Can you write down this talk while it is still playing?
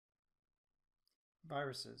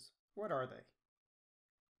Viruses. What are they?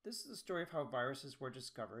 This is the story of how viruses were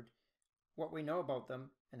discovered, what we know about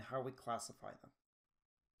them, and how we classify them.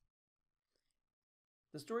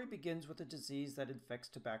 The story begins with a disease that infects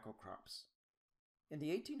tobacco crops. In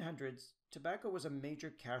the 1800s, tobacco was a major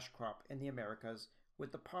cash crop in the Americas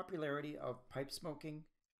with the popularity of pipe smoking,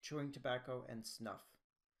 chewing tobacco, and snuff.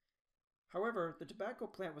 However, the tobacco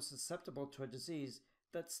plant was susceptible to a disease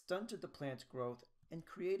that stunted the plant's growth and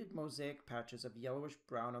created mosaic patches of yellowish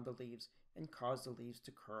brown on the leaves and caused the leaves to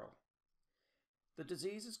curl. The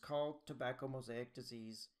disease is called tobacco mosaic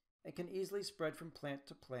disease and can easily spread from plant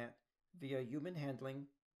to plant via human handling,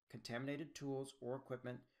 contaminated tools or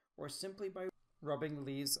equipment, or simply by rubbing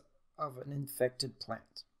leaves of an infected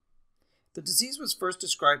plant. The disease was first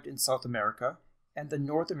described in South America and the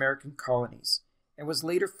North American colonies, and was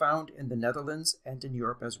later found in the Netherlands and in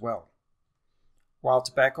Europe as well. While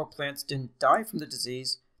tobacco plants didn't die from the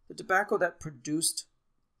disease, the tobacco that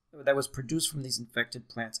was produced from these infected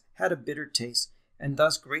plants had a bitter taste and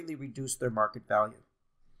thus greatly reduced their market value.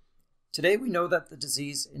 Today we know that the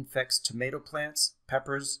disease infects tomato plants,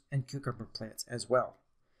 peppers, and cucumber plants as well.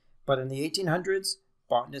 But in the 1800s,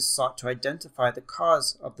 botanists sought to identify the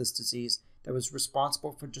cause of this disease that was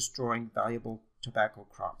responsible for destroying valuable tobacco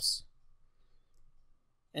crops.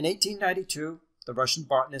 In 1892, the Russian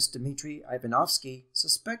botanist Dmitry Ivanovsky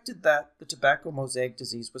suspected that the tobacco mosaic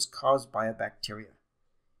disease was caused by a bacteria.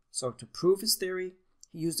 So to prove his theory,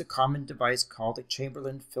 he used a common device called a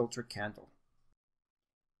Chamberland filter candle.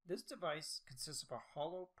 This device consists of a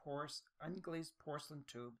hollow, porous, unglazed porcelain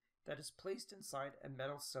tube that is placed inside a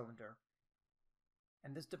metal cylinder,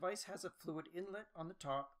 and this device has a fluid inlet on the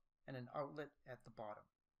top and an outlet at the bottom.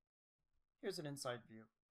 Here's an inside view.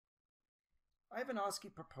 Ivanovsky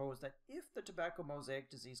proposed that if the tobacco mosaic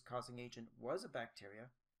disease-causing agent was a bacteria,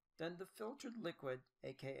 then the filtered liquid,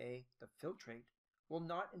 aka the filtrate, will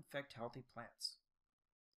not infect healthy plants.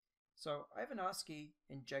 So Ivanovsky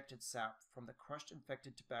injected sap from the crushed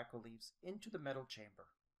infected tobacco leaves into the metal chamber.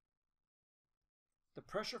 The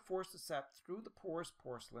pressure forced the sap through the porous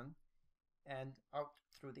porcelain and out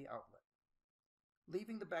through the outlet,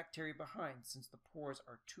 leaving the bacteria behind since the pores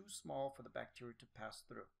are too small for the bacteria to pass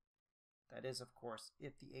through. That is, of course,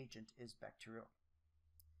 if the agent is bacterial.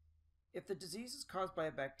 If the disease is caused by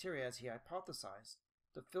a bacteria, as he hypothesized,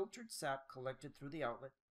 the filtered sap collected through the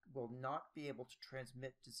outlet will not be able to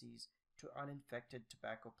transmit disease to uninfected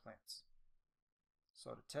tobacco plants.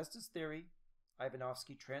 So to test his theory,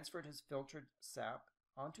 Ivanovsky transferred his filtered sap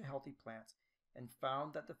onto healthy plants and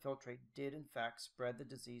found that the filtrate did in fact spread the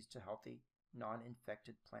disease to healthy,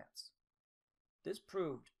 non-infected plants. This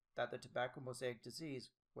proved that the tobacco mosaic disease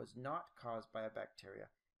was not caused by a bacteria,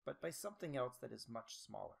 but by something else that is much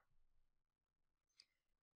smaller.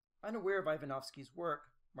 Unaware of Ivanovsky's work,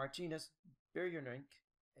 Martinez Berrien,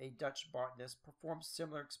 a Dutch botanist, performed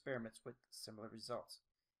similar experiments with similar results.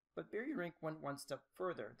 But Berrien went one step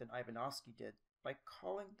further than Ivanovsky did by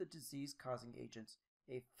calling the disease-causing agents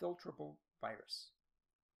a filtrable virus.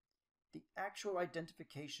 The actual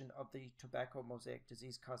identification of the tobacco mosaic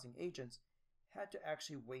disease-causing agents had to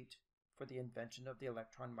actually wait for the invention of the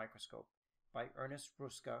electron microscope by Ernest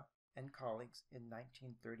Ruska and colleagues in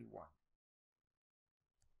 1931.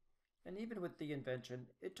 And even with the invention,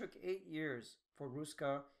 it took 8 years for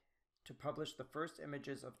Ruska to publish the first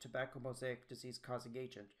images of tobacco mosaic disease-causing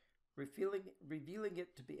agent, revealing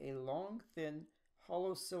it to be a long, thin,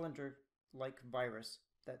 hollow cylinder-like virus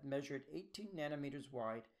that measured 18 nanometers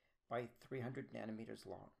wide by 300 nanometers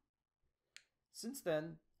long. Since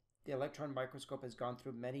then, the electron microscope has gone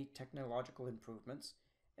through many technological improvements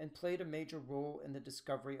and played a major role in the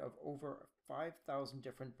discovery of over 5,000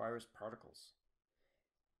 different virus particles.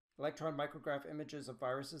 Electron micrograph images of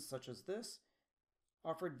viruses such as this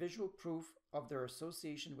offered visual proof of their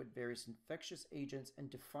association with various infectious agents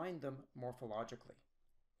and defined them morphologically.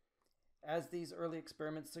 As these early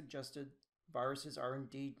experiments suggested, viruses are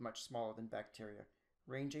indeed much smaller than bacteria,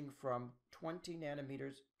 ranging from 20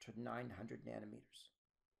 nanometers to 900 nanometers.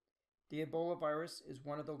 The Ebola virus is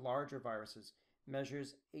one of the larger viruses,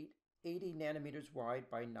 measures 80 nanometers wide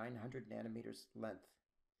by 900 nanometers length,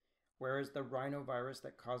 whereas the rhinovirus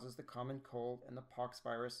that causes the common cold and the pox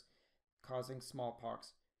virus causing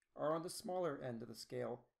smallpox are on the smaller end of the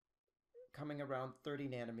scale, coming around 30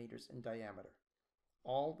 nanometers in diameter,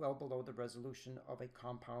 all well below the resolution of a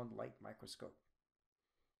compound light microscope.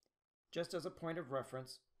 Just as a point of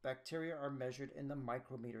reference, bacteria are measured in the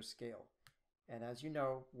micrometer scale, and as you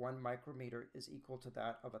know, 1 micrometer is equal to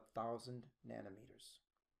that of 1,000 nanometers.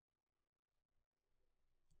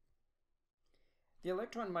 The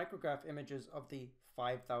electron micrograph images of the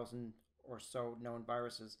 5,000 or so known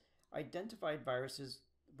viruses identified viruses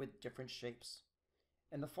with different shapes.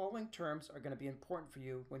 And the following terms are going to be important for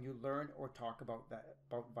you when you learn or talk about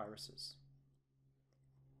viruses.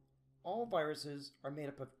 All viruses are made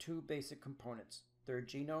up of two basic components, their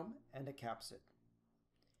genome and a capsid.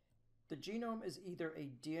 The genome is either a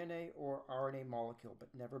DNA or RNA molecule, but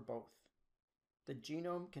never both. The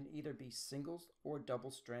genome can either be single or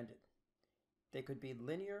double-stranded. They could be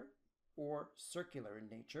linear or circular in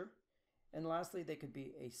nature. And lastly, they could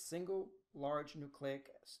be a single large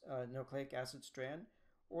nucleic acid strand,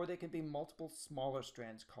 or they can be multiple smaller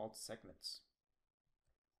strands called segments.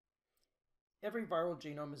 Every viral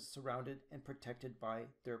genome is surrounded and protected by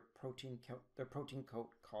their protein coat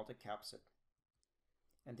called a capsid.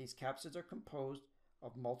 And these capsids are composed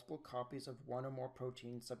of multiple copies of one or more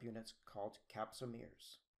protein subunits called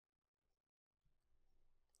capsomeres.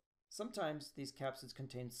 Sometimes these capsids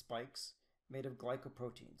contain spikes made of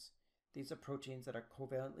glycoproteins. These are proteins that are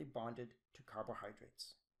covalently bonded to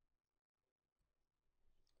carbohydrates.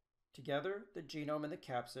 Together, the genome and the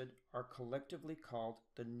capsid are collectively called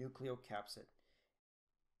the nucleocapsid.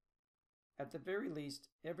 At the very least,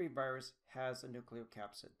 every virus has a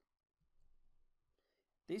nucleocapsid.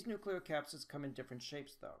 These nucleocapsids come in different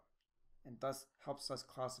shapes, though, and thus helps us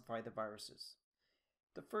classify the viruses.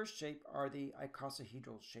 The first shape are the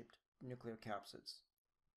icosahedral-shaped nucleocapsids.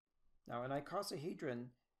 Now, an icosahedron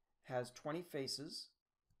has 20 faces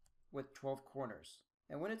with 12 corners,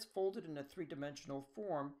 and when it's folded in a three-dimensional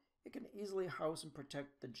form, it can easily house and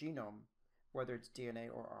protect the genome, whether it's DNA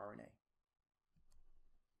or RNA.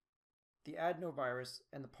 The adenovirus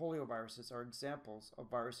and the polioviruses are examples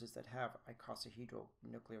of viruses that have icosahedral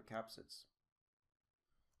nucleocapsids.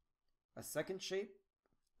 A second shape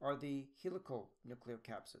are the helical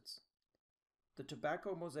nucleocapsids. The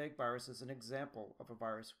tobacco mosaic virus is an example of a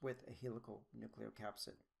virus with a helical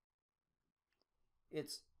nucleocapsid.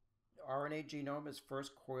 Its RNA genome is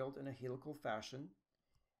first coiled in a helical fashion,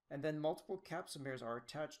 and then multiple capsomeres are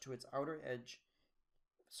attached to its outer edge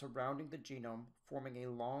surrounding the genome, forming a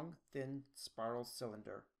long, thin spiral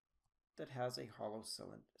cylinder that has a hollow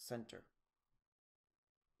center.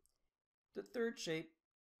 The third shape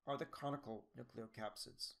are the conical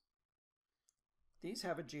nucleocapsids. These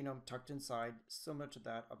have a genome tucked inside, similar to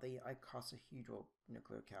that of the icosahedral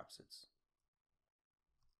nucleocapsids.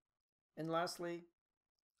 And lastly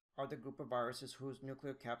are the group of viruses whose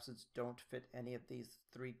nucleocapsids don't fit any of these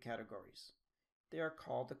three categories. They are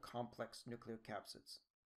called the complex nucleocapsids.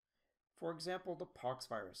 For example, the pox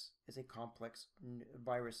virus is a complex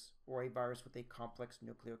virus or a virus with a complex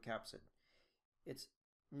nucleocapsid. Its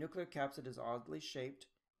nucleocapsid is oddly shaped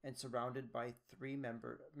and surrounded by three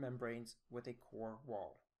membranes with a core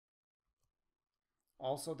wall.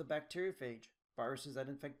 Also, the bacteriophage, viruses that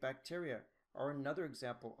infect bacteria, are another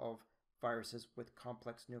example of viruses with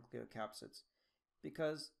complex nucleocapsids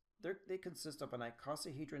because they consist of an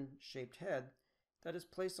icosahedron-shaped head that is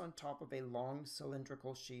placed on top of a long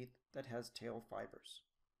cylindrical sheath that has tail fibers.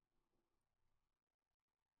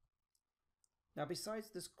 Now, besides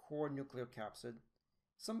this core nucleocapsid,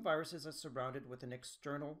 some viruses are surrounded with an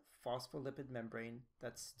external phospholipid membrane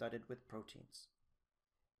that's studded with proteins.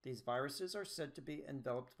 These viruses are said to be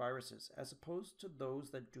enveloped viruses, as opposed to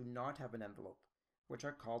those that do not have an envelope, which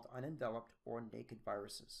are called unenveloped or naked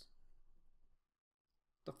viruses.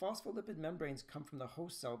 The phospholipid membranes come from the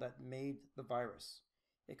host cell that made the virus.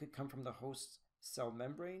 It could come from the host's cell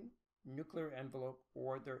membrane, nuclear envelope,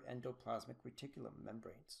 or their endoplasmic reticulum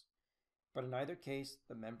membranes. But in either case,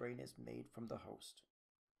 the membrane is made from the host.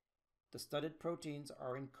 The studded proteins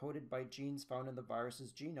are encoded by genes found in the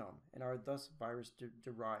virus's genome and are thus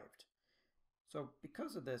virus-derived. So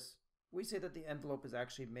because of this, we say that the envelope is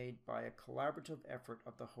actually made by a collaborative effort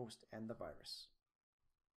of the host and the virus.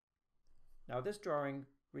 Now, this drawing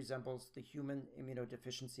resembles the human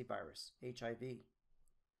immunodeficiency virus, HIV.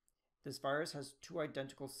 This virus has two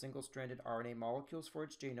identical single-stranded RNA molecules for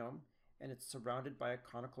its genome, and it's surrounded by a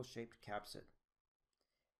conical-shaped capsid.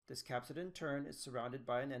 This capsid, in turn, is surrounded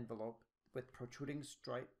by an envelope with protruding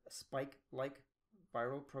spike-like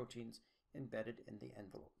viral proteins embedded in the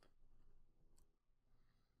envelope.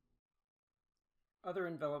 Other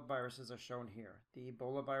enveloped viruses are shown here: the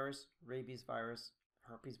Ebola virus, rabies virus,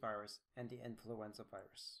 herpes virus, and the influenza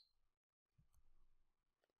virus.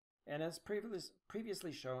 And as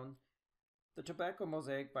previously shown, the tobacco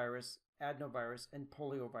mosaic virus, adenovirus, and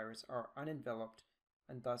poliovirus are unenveloped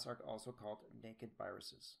and thus are also called naked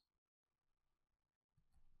viruses.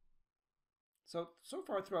 So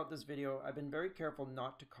far throughout this video, I've been very careful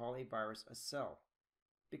not to call a virus a cell,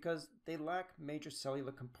 because they lack major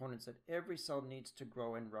cellular components that every cell needs to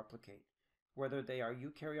grow and replicate, whether they are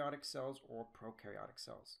eukaryotic cells or prokaryotic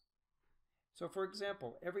cells. So for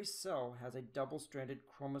example, every cell has a double-stranded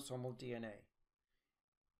chromosomal DNA.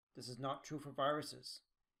 This is not true for viruses.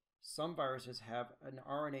 Some viruses have an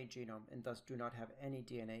RNA genome and thus do not have any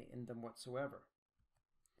DNA in them whatsoever.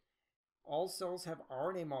 All cells have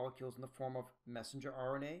RNA molecules in the form of messenger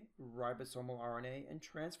RNA, ribosomal RNA, and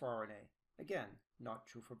transfer RNA. Again, not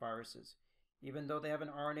true for viruses. Even though they have an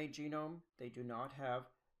RNA genome, they do not have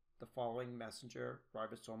the following messenger,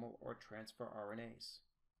 ribosomal, or transfer RNAs.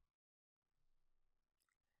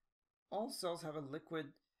 All cells have a liquid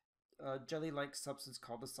jelly-like substance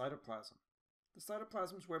called the cytoplasm. The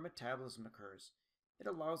cytoplasm is where metabolism occurs. It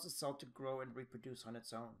allows the cell to grow and reproduce on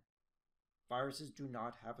its own. Viruses do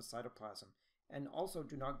not have a cytoplasm and also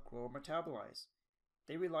do not grow or metabolize.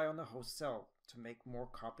 They rely on the host cell to make more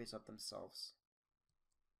copies of themselves.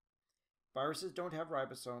 Viruses don't have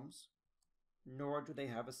ribosomes, nor do they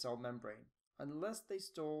have a cell membrane, unless they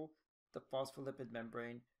stole the phospholipid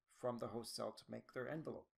membrane from the host cell to make their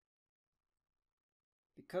envelope.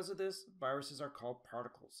 Because of this, viruses are called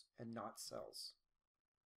particles and not cells.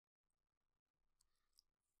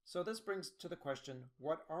 So this brings to the question,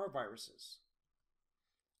 what are viruses?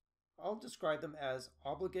 I'll describe them as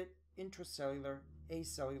obligate intracellular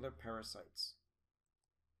acellular parasites.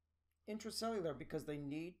 Intracellular because they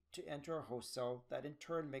need to enter a host cell that in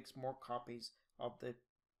turn makes more copies of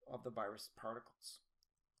the virus particles.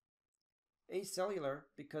 Acellular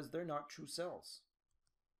because they're not true cells.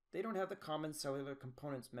 They don't have the common cellular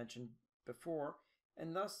components mentioned before,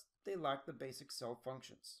 and thus they lack the basic cell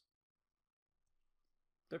functions.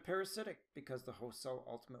 They're parasitic because the host cell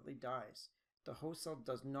ultimately dies. The host cell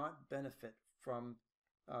does not benefit from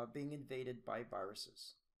being invaded by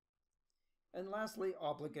viruses. And lastly,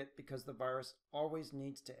 obligate because the virus always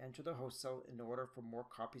needs to enter the host cell in order for more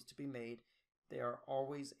copies to be made. They are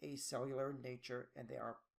always acellular in nature, and they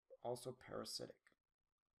are also parasitic.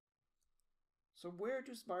 So where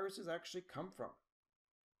do viruses actually come from?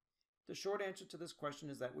 The short answer to this question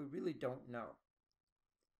is that we really don't know.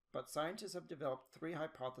 But scientists have developed 3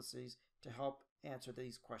 hypotheses to help answer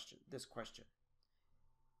this question.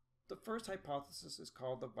 The first hypothesis is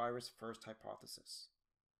called the virus first hypothesis.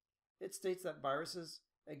 It states that viruses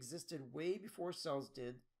existed way before cells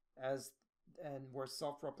did and were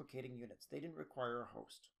self-replicating units. They didn't require a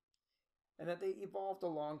host. And that they evolved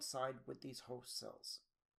alongside with these host cells.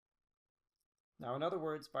 Now, in other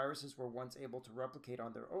words, viruses were once able to replicate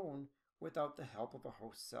on their own without the help of a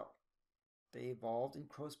host cell. They evolved in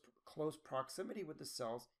close proximity with the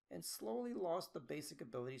cells and slowly lost the basic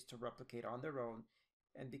abilities to replicate on their own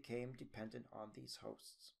and became dependent on these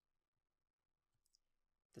hosts.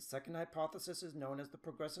 The second hypothesis is known as the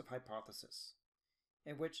progressive hypothesis,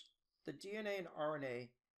 in which the DNA and RNA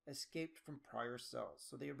escaped from prior cells,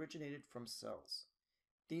 so they originated from cells.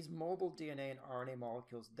 These mobile DNA and RNA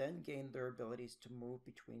molecules then gained their abilities to move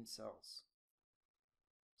between cells.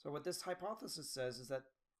 So what this hypothesis says is that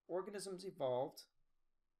organisms evolved,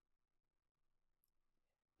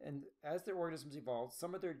 and as their organisms evolved,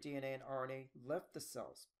 some of their DNA and RNA left the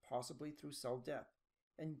cells, possibly through cell death,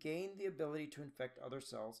 and gained the ability to infect other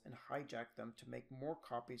cells and hijack them to make more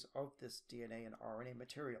copies of this DNA and RNA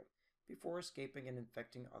material before escaping and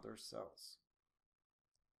infecting other cells.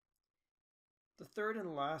 The third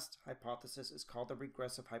and last hypothesis is called the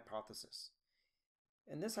regressive hypothesis.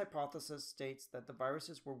 And this hypothesis states that the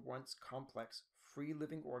viruses were once complex,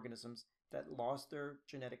 free-living organisms that lost their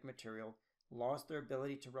genetic material, lost their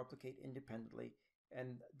ability to replicate independently,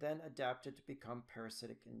 and then adapted to become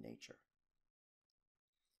parasitic in nature.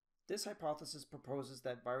 This hypothesis proposes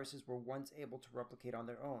that viruses were once able to replicate on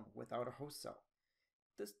their own without a host cell.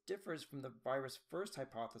 This differs from the virus first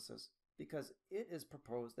hypothesis because it is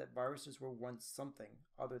proposed that viruses were once something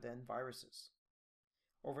other than viruses.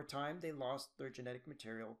 Over time, they lost their genetic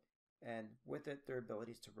material and with it their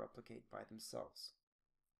abilities to replicate by themselves.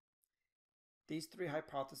 These 3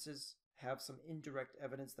 hypotheses have some indirect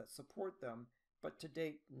evidence that support them, but to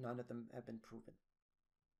date, none of them have been proven.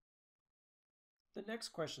 The next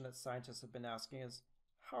question that scientists have been asking is,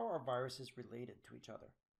 how are viruses related to each other,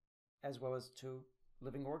 as well as to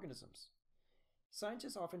living organisms?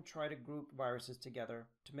 Scientists often try to group viruses together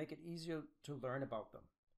to make it easier to learn about them.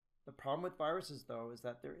 The problem with viruses, though, is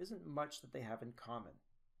that there isn't much that they have in common.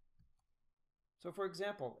 So, for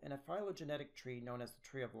example, in a phylogenetic tree known as the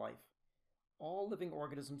tree of life, all living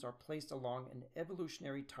organisms are placed along an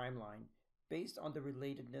evolutionary timeline based on the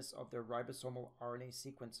relatedness of their ribosomal RNA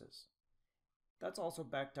sequences. That's also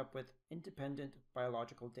backed up with independent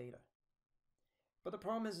biological data. But the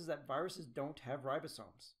problem is that viruses don't have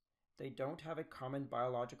ribosomes. They don't have a common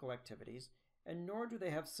biological activities, and nor do they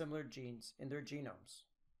have similar genes in their genomes.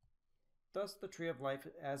 Thus, the tree of life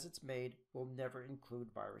as it's made will never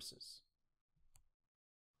include viruses.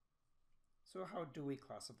 So how do we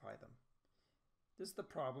classify them? This is the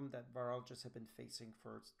problem that virologists have been facing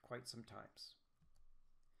for quite some times.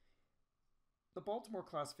 The Baltimore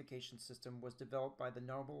classification system was developed by the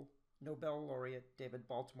Nobel laureate David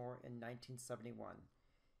Baltimore in 1971.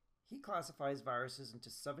 He classifies viruses into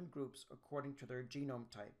 7 groups according to their genome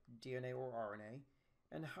type, DNA or RNA,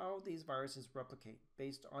 and how these viruses replicate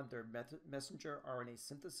based on their messenger RNA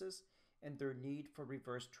synthesis and their need for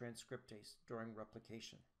reverse transcriptase during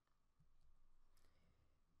replication.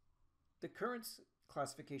 The current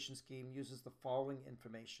classification scheme uses the following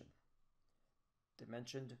information. The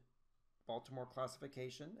mentioned Baltimore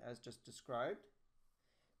classification, as just described,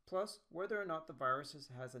 plus whether or not the virus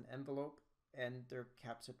has an envelope and their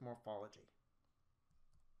capsid morphology.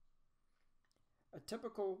 A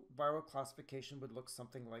typical viral classification would look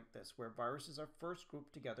something like this, where viruses are first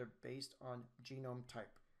grouped together based on genome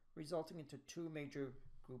type, resulting into 2 major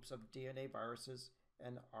groups of DNA viruses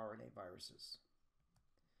and RNA viruses.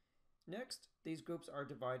 Next, these groups are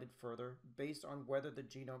divided further based on whether the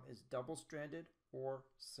genome is double-stranded or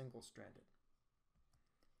single-stranded.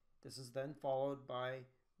 This is then followed by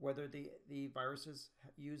whether the viruses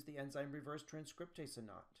use the enzyme reverse transcriptase or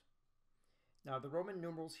not. Now, the Roman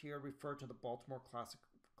numerals here refer to the Baltimore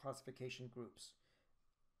classification groups.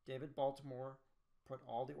 David Baltimore put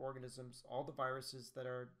all the organisms, all the viruses that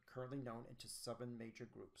are currently known into 7 major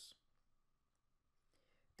groups.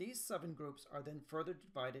 These 7 groups are then further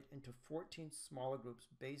divided into 14 smaller groups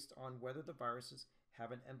based on whether the viruses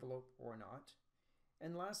have an envelope or not.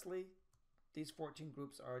 And lastly, these 14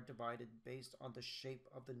 groups are divided based on the shape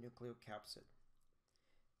of the nucleocapsid.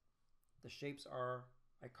 The shapes are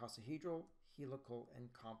icosahedral, helical, and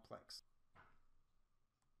complex.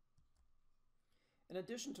 In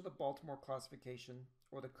addition to the Baltimore classification,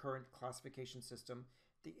 or the current classification system,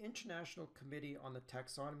 the International Committee on the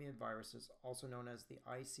Taxonomy of Viruses, also known as the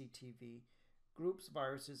ICTV, groups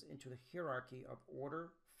viruses into the hierarchy of order,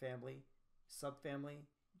 family, subfamily,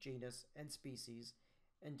 genus, and species,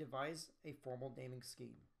 and devise a formal naming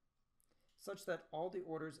scheme, such that all the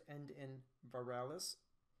orders end in viralis,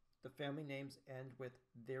 the family names end with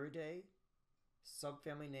viridae,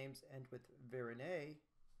 subfamily names end with virinae,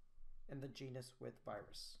 and the genus with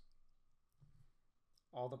virus.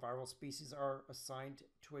 All the viral species are assigned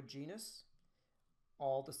to a genus.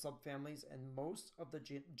 All the subfamilies and most of the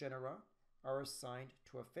genera are assigned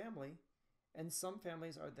to a family, and some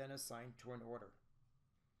families are then assigned to an order.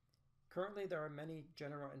 Currently, there are many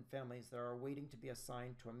genera and families that are waiting to be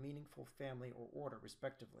assigned to a meaningful family or order,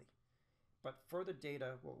 respectively. But further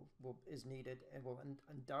data is needed and will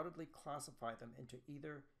undoubtedly classify them into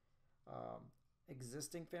either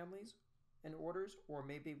existing families and orders, or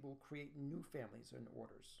maybe we'll create new families and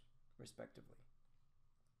orders, respectively.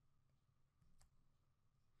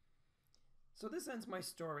 So this ends my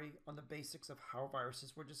story on the basics of how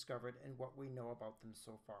viruses were discovered and what we know about them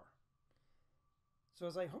so far. So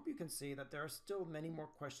as I hope you can see that there are still many more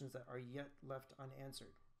questions that are yet left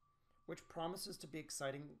unanswered, which promises to be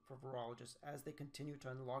exciting for virologists as they continue to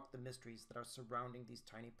unlock the mysteries that are surrounding these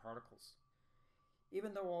tiny particles.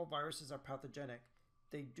 Even though all viruses are pathogenic,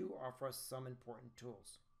 they do offer us some important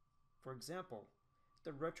tools. For example,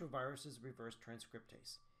 the retrovirus's reverse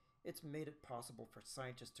transcriptase. It's made it possible for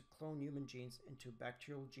scientists to clone human genes into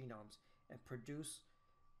bacterial genomes and produce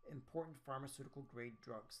important pharmaceutical-grade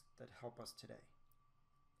drugs that help us today.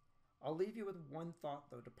 I'll leave you with one thought,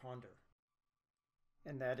 though, to ponder,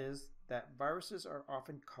 and that is that viruses are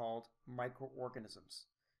often called microorganisms,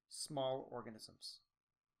 small organisms.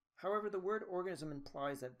 However, the word organism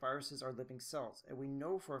implies that viruses are living cells, and we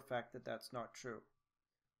know for a fact that that's not true.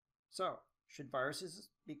 So, should viruses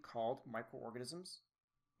be called microorganisms?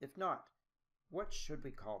 If not, what should we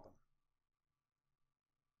call them?